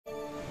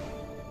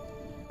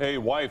A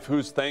wife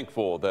who's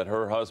thankful that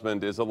her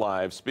husband is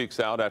alive speaks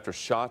out after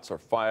shots are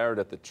fired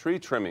at the tree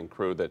trimming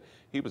crew that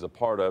he was a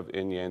part of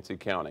in Yancey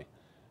County.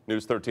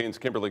 News 13's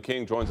Kimberly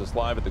King joins us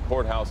live at the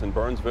courthouse in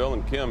Burnsville.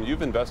 And Kim,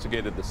 you've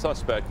investigated the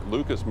suspect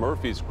Lucas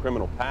Murphy's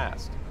criminal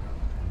past.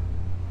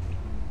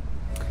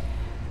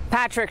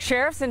 Patrick,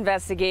 sheriff's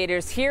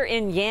investigators here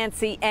in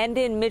Yancey and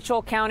in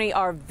Mitchell County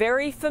are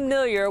very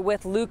familiar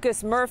with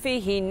Lucas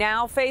Murphy. He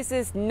now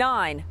faces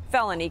 9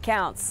 felony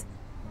counts.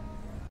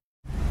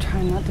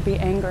 Trying not to be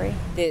angry.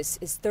 This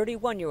is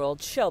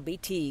 31-year-old Shelby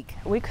Teague.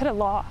 We could have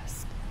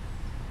lost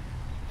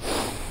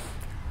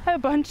a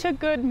bunch of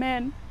good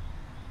men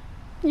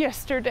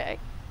yesterday.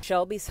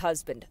 Shelby's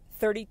husband,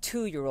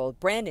 32-year-old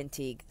Brandon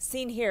Teague,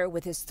 seen here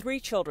with his 3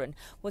 children,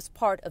 was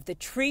part of the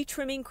tree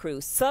trimming crew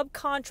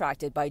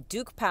subcontracted by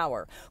Duke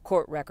Power.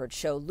 Court records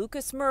show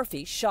Lucas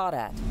Murphy shot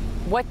at.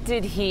 What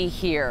did he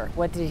hear?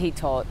 What did he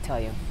tell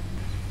you?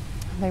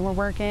 They were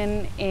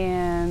working,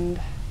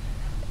 and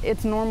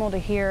it's normal to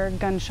hear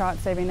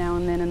gunshots every now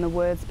and then in the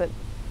woods, but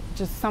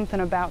just something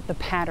about the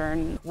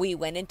pattern. We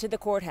went into the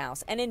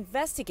courthouse and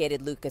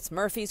investigated Lucas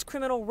Murphy's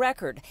criminal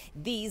record.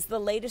 These the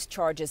latest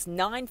charges,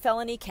 9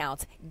 felony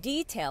counts,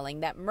 detailing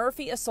that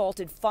Murphy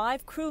assaulted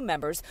 5 crew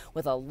members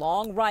with a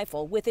long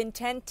rifle with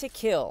intent to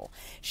kill.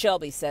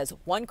 Shelby says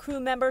one crew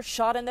member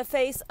shot in the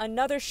face,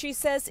 another, she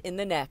says, in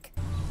the neck.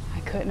 I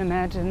couldn't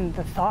imagine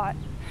the thought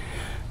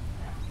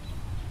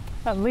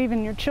of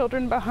leaving your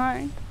children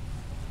behind.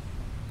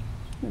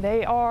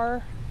 They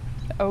are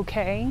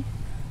okay.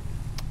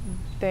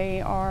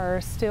 They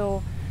are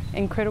still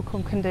in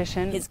critical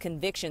condition. His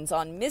convictions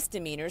on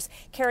misdemeanors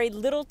carry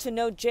little to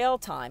no jail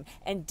time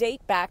and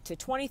date back to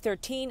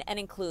 2013 and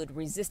include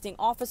resisting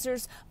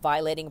officers,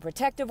 violating a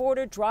protective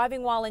order,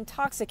 driving while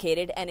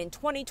intoxicated, and in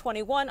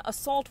 2021,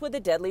 assault with a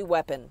deadly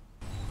weapon.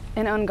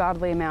 An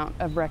ungodly amount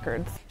of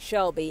records.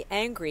 Shelby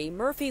angry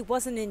Murphy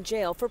wasn't in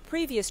jail for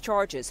previous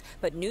charges,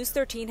 but News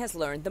 13 has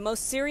learned the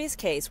most serious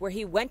case where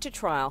he went to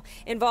trial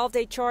involved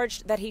a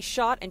charge that he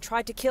shot and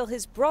tried to kill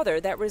his brother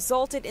that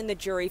resulted in the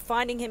jury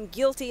finding him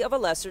guilty of a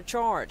lesser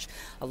charge.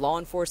 A law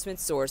enforcement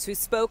source who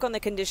spoke on the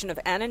condition of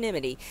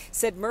anonymity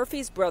said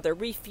Murphy's brother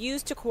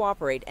refused to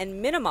cooperate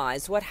and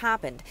minimized what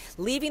happened,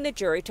 leaving the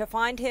jury to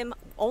find him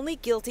only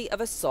guilty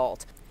of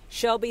assault.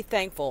 Shelby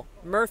thankful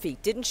Murphy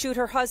didn't shoot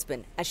her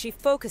husband as she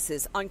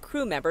focuses on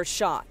crew members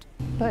shot.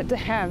 But to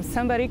have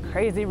somebody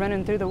crazy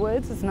running through the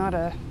woods is not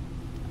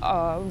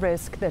a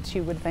risk that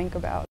you would think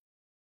about.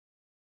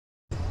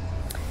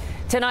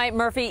 Tonight,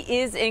 Murphy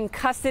is in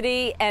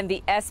custody and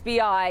the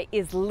FBI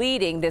is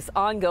leading this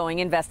ongoing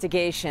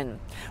investigation.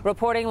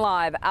 Reporting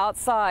live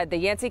outside the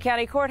Yancey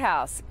County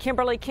Courthouse,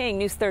 Kimberly King,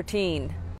 News 13.